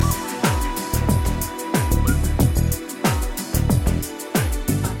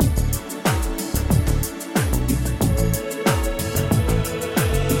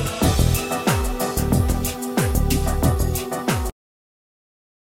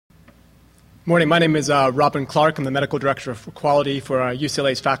Morning. My name is Robin Clarke. I'm the Medical Director for Quality for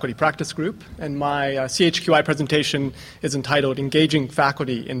UCLA's Faculty Practice Group, and my CHQI presentation is entitled Engaging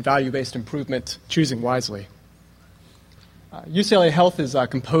Faculty in Value-Based Improvement, Choosing Wisely. UCLA Health is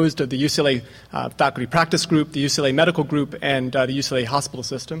composed of the UCLA Faculty Practice Group, the UCLA Medical Group, and the UCLA Hospital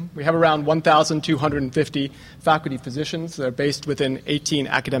System. We have around 1,250 faculty physicians that are based within 18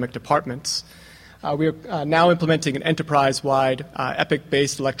 academic departments. We are now implementing an enterprise-wide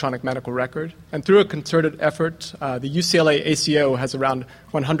Epic-based electronic medical record. And through a concerted effort, the UCLA ACO has around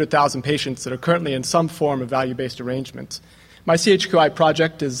 100,000 patients that are currently in some form of value-based arrangement. My CHQI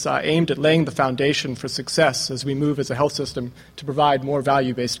project is aimed at laying the foundation for success as we move as a health system to provide more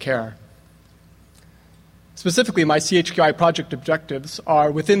value-based care. Specifically, my CHQI project objectives are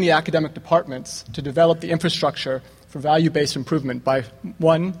within the academic departments to develop the infrastructure for value-based improvement by,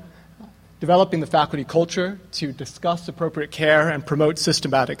 one, developing the faculty culture to discuss appropriate care and promote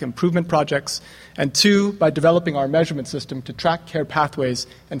systematic improvement projects, and two, by developing our measurement system to track care pathways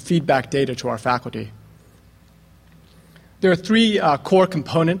and feedback data to our faculty. There are three core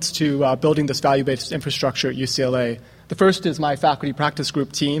components to building this value-based infrastructure at UCLA. The first is my faculty practice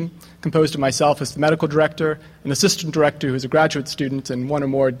group team, composed of myself as the medical director, an assistant director who is a graduate student, and one or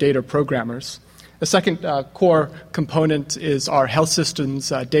more data programmers. The second core component is our health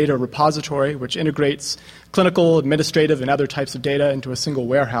systems data repository, which integrates clinical, administrative, and other types of data into a single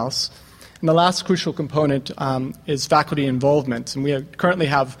warehouse. And the last crucial component is faculty involvement, and we currently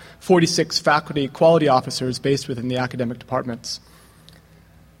have 46 faculty quality officers based within the academic departments.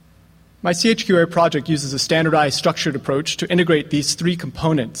 My CHQA project uses a standardized, structured approach to integrate these three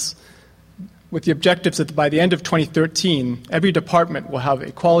components, with the objectives that by the end of 2013, every department will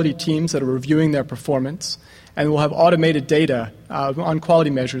have quality teams that are reviewing their performance, and will have automated data on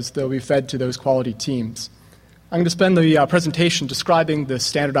quality measures that will be fed to those quality teams. I'm going to spend the presentation describing the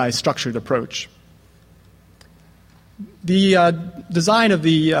standardized, structured approach. The design of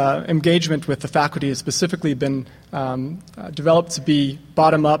the engagement with the faculty has specifically been developed to be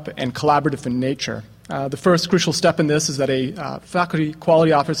bottom-up and collaborative in nature. The first crucial step in this is that a faculty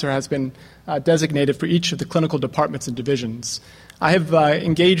quality officer has been designated for each of the clinical departments and divisions. I have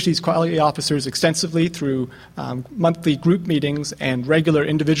engaged these quality officers extensively through monthly group meetings and regular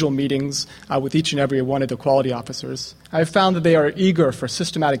individual meetings with each and every one of the quality officers. I have found that they are eager for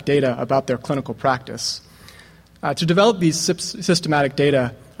systematic data about their clinical practice. To develop these systematic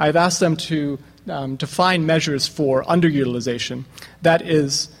data, I have asked them to define measures for underutilization, that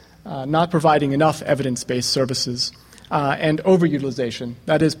is, not providing enough evidence-based services, and overutilization,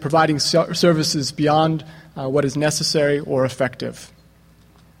 that is, providing services beyond what is necessary or effective.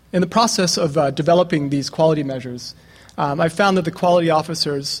 In the process of developing these quality measures, I found that the quality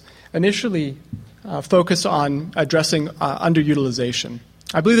officers initially focused on addressing underutilization.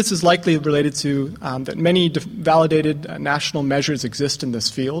 I believe this is likely related to that many validated national measures exist in this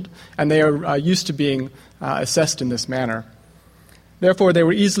field, and they are used to being assessed in this manner. Therefore, they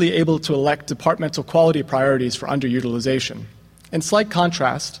were easily able to elect departmental quality priorities for underutilization. In slight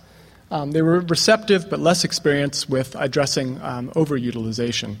contrast, they were receptive but less experienced with addressing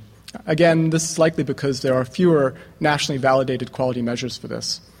overutilization. Again, this is likely because there are fewer nationally validated quality measures for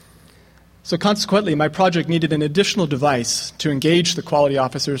this. So consequently, my project needed an additional device to engage the quality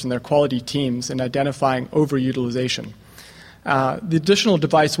officers and their quality teams in identifying overutilization. The additional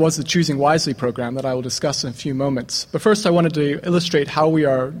device was the Choosing Wisely program that I will discuss in a few moments. But first, I wanted to illustrate how we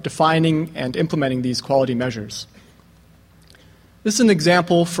are defining and implementing these quality measures. This is an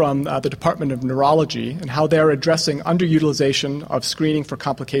example from the Department of Neurology and how they are addressing underutilization of screening for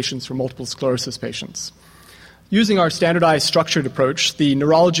complications for multiple sclerosis patients. Using our standardized, structured approach, the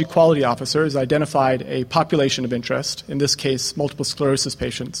neurology quality officer has identified a population of interest, in this case, multiple sclerosis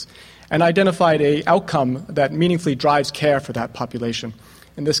patients, and identified an outcome that meaningfully drives care for that population,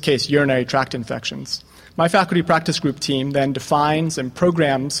 in this case, urinary tract infections. My faculty practice group team then defines and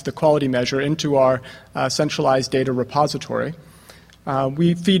programs the quality measure into our centralized data repository.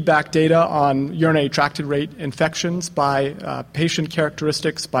 We feed back data on urinary tract rate infections by patient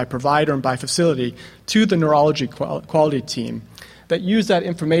characteristics, by provider, and by facility to the neurology quality team that use that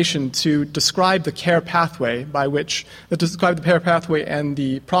information to describe the care pathway and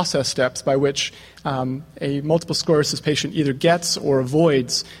the process steps by which a multiple sclerosis patient either gets or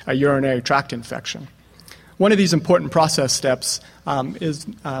avoids a urinary tract infection. One of these important process steps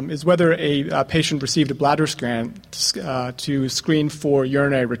is whether a patient received a bladder scan to screen for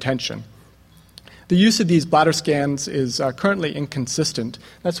urinary retention. The use of these bladder scans is currently inconsistent.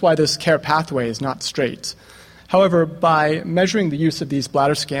 That's why this care pathway is not straight. However, by measuring the use of these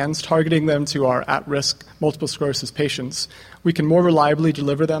bladder scans, targeting them to our at-risk multiple sclerosis patients, we can more reliably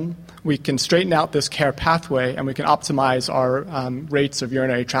deliver them, we can straighten out this care pathway, and we can optimize our rates of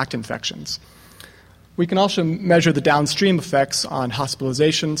urinary tract infections. We can also measure the downstream effects on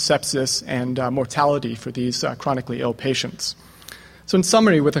hospitalization, sepsis, and mortality for these chronically ill patients. So in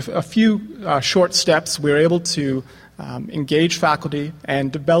summary, with a few short steps, we're able to engage faculty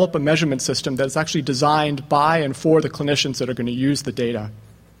and develop a measurement system that is actually designed by and for the clinicians that are going to use the data.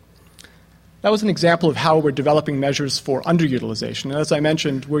 That was an example of how we're developing measures for underutilization. And as I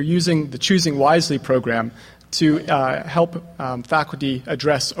mentioned, we're using the Choosing Wisely program to help faculty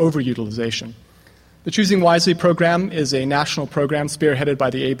address overutilization. The Choosing Wisely program is a national program spearheaded by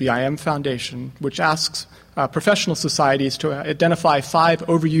the ABIM Foundation, which asks professional societies to identify 5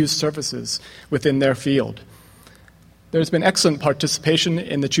 overused services within their field. There's been excellent participation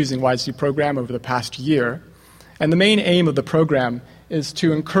in the Choosing Wisely program over the past year, and the main aim of the program is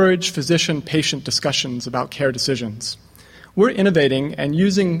to encourage physician-patient discussions about care decisions. We're innovating and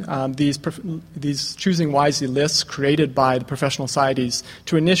using these Choosing Wisely lists created by the professional societies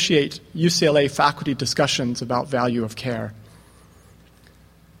to initiate UCLA faculty discussions about value of care.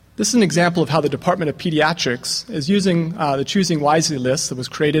 This is an example of how the Department of Pediatrics is using the Choosing Wisely list that was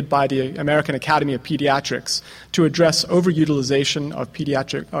created by the American Academy of Pediatrics to address overutilization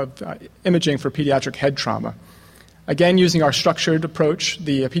of imaging for pediatric head trauma. Again, using our structured approach,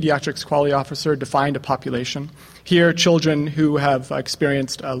 the pediatrics quality officer defined a population. Here, children who have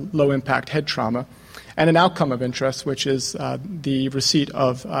experienced a low-impact head trauma, and an outcome of interest, which is the receipt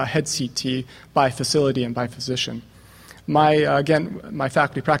of head CT by facility and by physician. My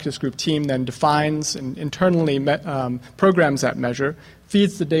faculty practice group team then defines and internally programs that measure,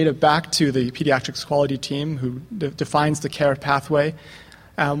 feeds the data back to the pediatrics quality team who defines the care pathway.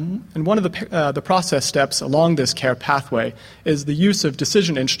 And one of the process steps along this care pathway is the use of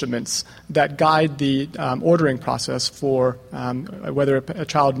decision instruments that guide the ordering process for whether a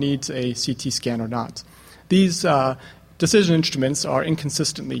child needs a CT scan or not. These decision instruments are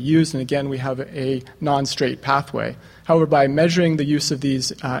inconsistently used, and again, we have a non-straight pathway. However, by measuring the use of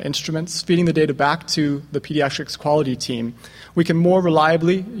these instruments, feeding the data back to the pediatrics quality team, we can more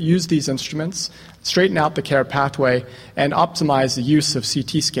reliably use these instruments, straighten out the care pathway, and optimize the use of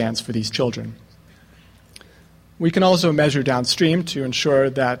CT scans for these children. We can also measure downstream to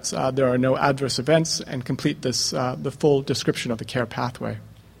ensure that there are no adverse events and complete the full description of the care pathway.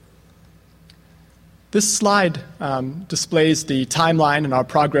 This slide displays the timeline and our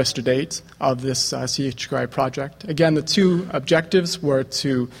progress to date of this CHQI project. Again, the 2 objectives were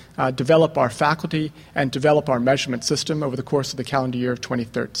to develop our faculty and develop our measurement system over the course of the calendar year of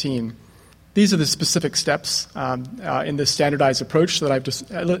 2013. These are the specific steps in this standardized approach that I've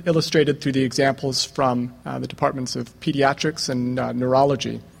just illustrated through the examples from the departments of pediatrics and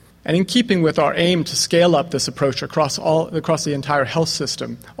neurology. And in keeping with our aim to scale up this approach across the entire health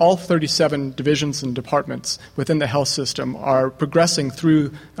system, all 37 divisions and departments within the health system are progressing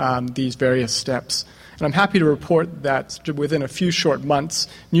through these various steps. And I'm happy to report that within a few short months,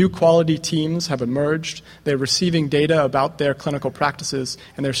 new quality teams have emerged. They're receiving data about their clinical practices,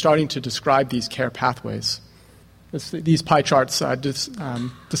 and they're starting to describe these care pathways. These pie charts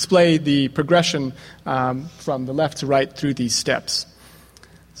display the progression from the left to right through these steps.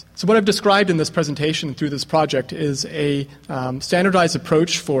 So what I've described in this presentation through this project is a standardized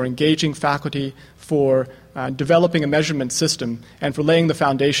approach for engaging faculty, for developing a measurement system, and for laying the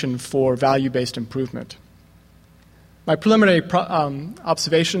foundation for value-based improvement. My preliminary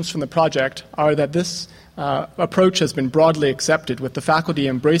observations from the project are that this approach has been broadly accepted, with the faculty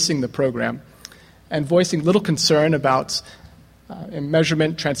embracing the program and voicing little concern about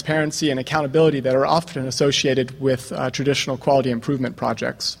measurement, transparency, and accountability that are often associated with traditional quality improvement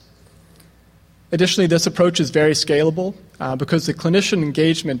projects. Additionally, this approach is very scalable because the clinician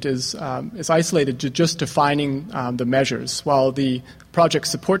engagement is isolated to just defining the measures, while the project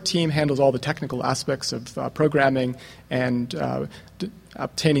support team handles all the technical aspects of programming and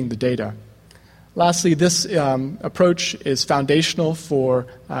obtaining the data. Lastly, this approach is foundational for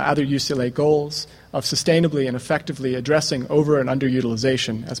other UCLA goals of sustainably and effectively addressing over- and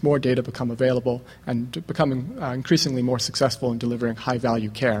underutilization as more data become available and becoming increasingly more successful in delivering high-value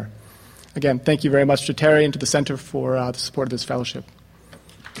care. Again, thank you very much to Terry and to the Center for the support of this fellowship.